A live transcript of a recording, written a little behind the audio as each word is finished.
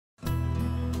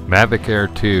Mavic Air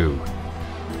 2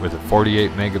 with a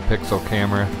 48 megapixel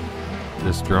camera.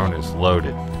 This drone is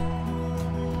loaded.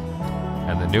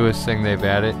 And the newest thing they've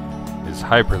added is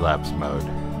hyperlapse mode.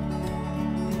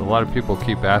 So a lot of people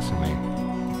keep asking me,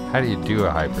 how do you do a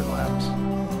hyperlapse?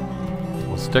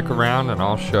 Well, stick around and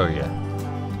I'll show you.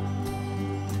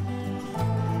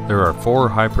 There are 4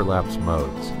 hyperlapse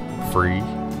modes: free,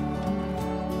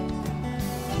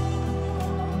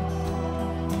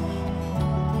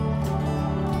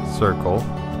 circle,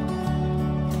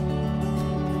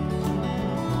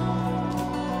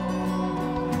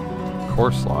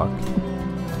 course lock,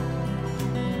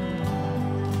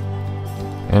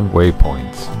 and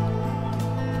waypoints.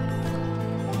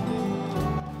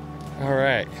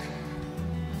 Alright,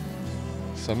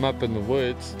 so I'm up in the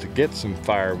woods to get some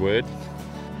firewood.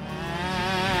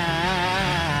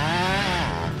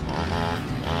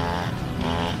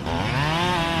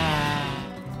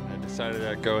 I decided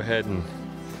I'd go ahead and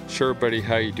show everybody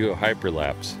how you do a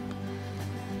hyperlapse.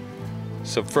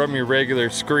 So from your regular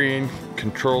screen,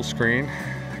 control screen,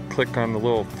 click on the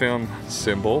little film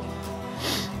symbol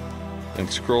and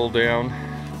scroll down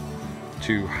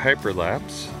to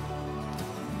hyperlapse.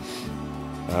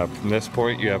 From this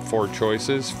point you have 4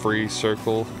 choices: free,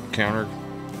 circle, counter,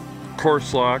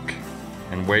 course lock,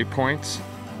 and waypoints.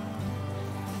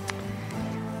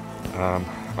 I'm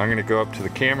going to go up to the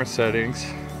camera settings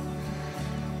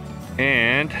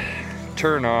and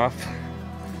turn off,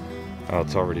 oh,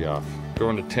 it's already off,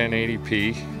 going to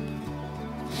 1080p.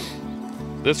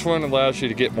 This one allows you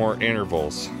to get more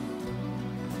intervals.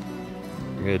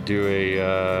 I'm going to do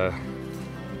a,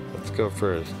 let's go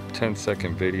for a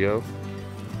 10-second video.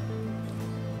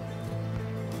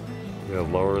 I'm going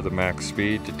to lower the max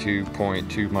speed to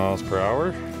 2.2 miles per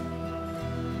hour.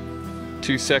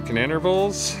 2-second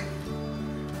intervals.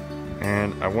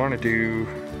 And I want to do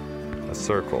a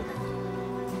circle.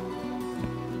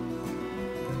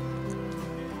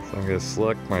 So I'm going to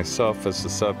select myself as the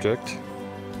subject.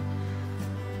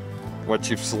 Once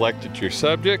you've selected your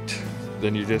subject,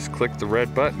 then you just click the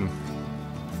red button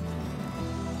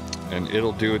and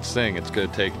it'll do its thing. It's going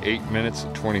to take 8 minutes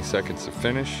and 20 seconds to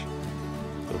finish.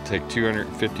 It'll take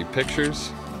 250 pictures.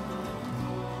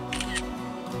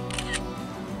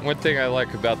 One thing I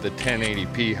like about the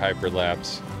 1080p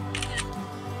hyperlapse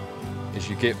is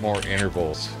you get more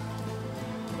intervals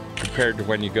compared to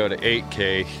when you go to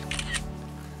 8K.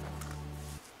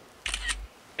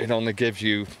 It only gives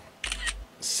you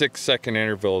 6-second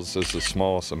intervals is the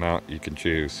smallest amount you can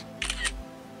choose.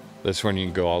 This one you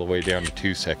can go all the way down to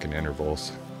 2-second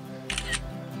intervals.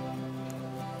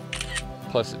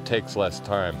 Plus it takes less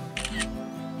time.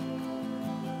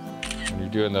 When you're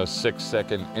doing those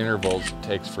 6-second intervals, it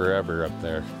takes forever up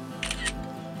there.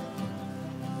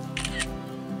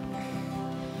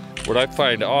 What I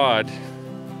find odd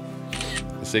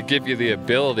is they give you the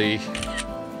ability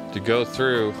to go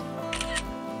through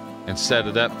and set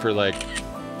it up for, like,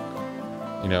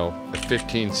 you know, a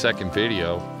 15-second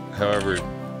video. However,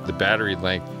 the battery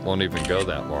length won't even go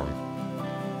that long,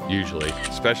 usually,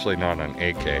 especially not on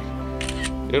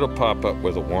 8K. It'll pop up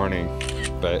with a warning,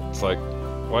 but it's like,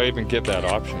 why even give that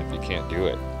option if you can't do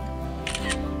it?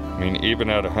 I mean, even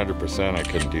at 100%, I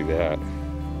couldn't do that.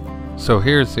 So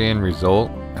here's the end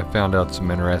result. I found out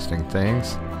some interesting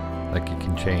things, like you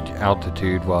can change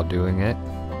altitude while doing it,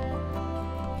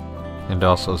 and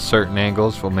also certain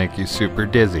angles will make you super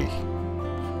dizzy.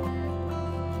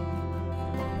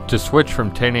 To switch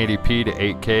from 1080p to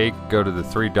 8K, go to the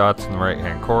 3 dots in the right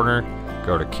hand corner,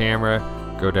 go to camera,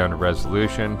 go down to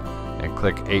resolution, and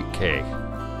click 8K.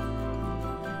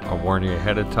 I'll warn you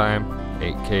ahead of time,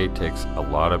 8K takes a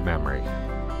lot of memory.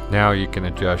 Now you can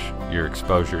adjust your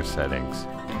exposure settings.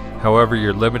 However,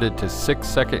 you're limited to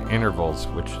 6-second intervals,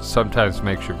 which sometimes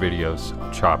makes your videos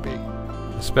choppy,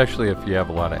 especially if you have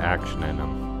a lot of action in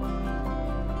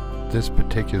them. This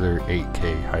particular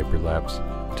 8K hyperlapse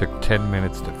took 10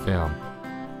 minutes to film,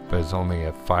 but is only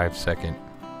a 5-second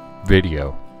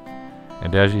video.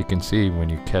 And as you can see, when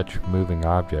you catch moving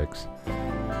objects,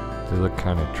 they look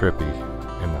kind of trippy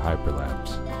in the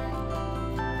hyperlapse.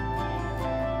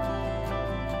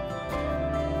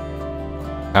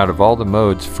 Out of all the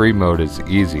modes, free mode is the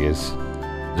easiest.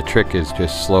 The trick is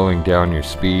just slowing down your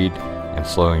speed and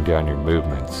slowing down your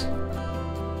movements.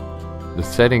 The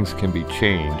settings can be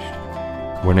changed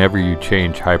whenever you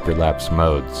change hyperlapse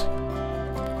modes.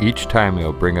 Each time it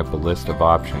will bring up a list of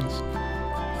options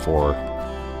for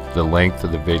the length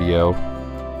of the video,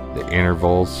 the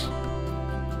intervals,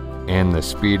 and the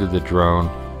speed of the drone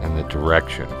and the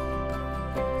direction.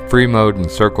 Free mode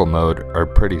and circle mode are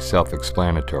pretty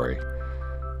self-explanatory,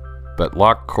 but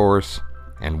lock course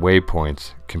and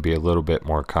waypoints can be a little bit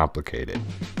more complicated.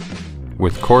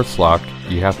 With course lock,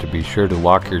 you have to be sure to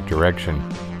lock your direction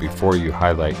before you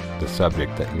highlight the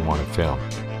subject that you want to film.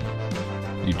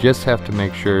 You just have to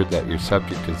make sure that your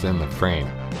subject is in the frame.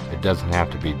 It doesn't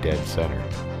have to be dead center.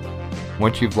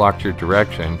 Once you've locked your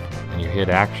direction and you hit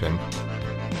action,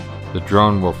 the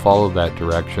drone will follow that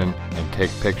direction and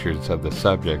take pictures of the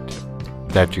subject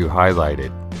that you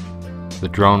highlighted. The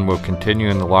drone will continue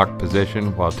in the locked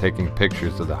position while taking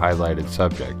pictures of the highlighted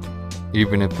subject.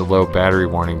 Even if the low battery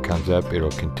warning comes up,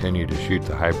 it'll continue to shoot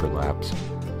the hyperlapse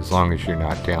as long as you're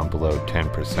not down below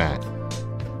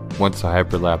 10%. Once the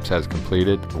hyperlapse has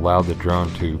completed, allow the drone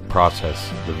to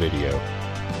process the video.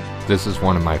 This is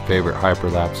one of my favorite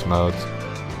hyperlapse modes,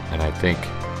 and I think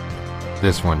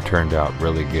this one turned out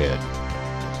really good.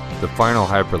 The final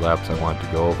hyperlapse I want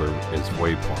to go over is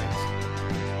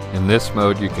waypoints. In this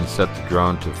mode, you can set the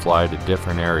drone to fly to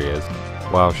different areas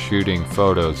while shooting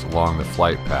photos along the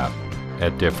flight path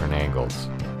at different angles.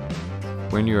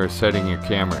 When you are setting your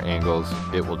camera angles,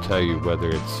 it will tell you whether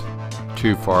it's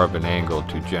too far of an angle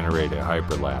to generate a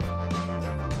hyperlapse.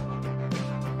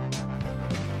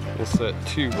 We'll set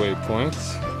 2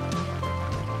 waypoints.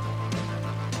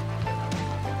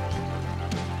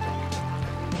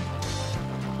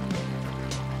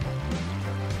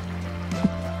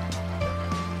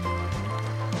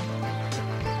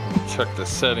 Check the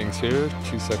settings here.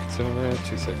 2 seconds in a minute,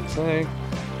 2 seconds length.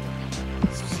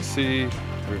 See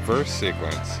reverse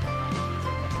sequence.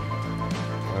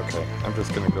 Okay, I'm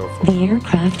just gonna go for the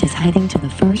aircraft is heading to the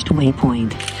first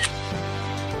waypoint.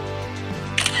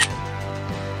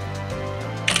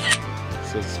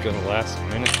 So it's gonna last a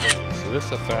minute. So this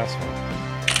is a fast one.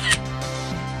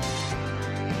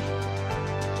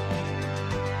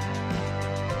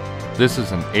 This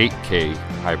is an 8K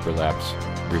hyperlapse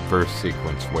reverse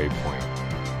sequence waypoint.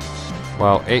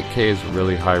 While 8K is a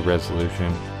really high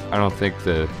resolution, I don't think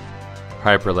the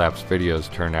hyperlapse videos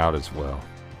turn out as well,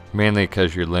 mainly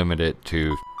because you're limited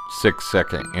to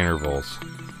 6-second intervals.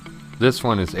 This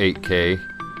one is 8K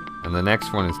and the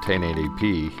next one is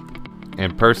 1080p,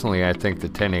 and personally I think the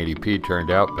 1080p turned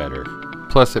out better.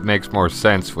 Plus it makes more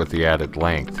sense with the added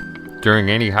length. During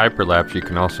any hyperlapse you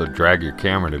can also drag your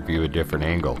camera to view a different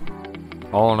angle.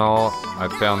 All in all,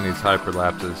 I've found these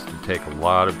hyperlapses to take a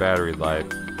lot of battery life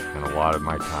and a lot of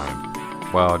my time.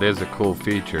 While it is a cool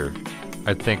feature,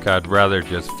 I think I'd rather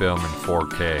just film in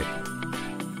 4K.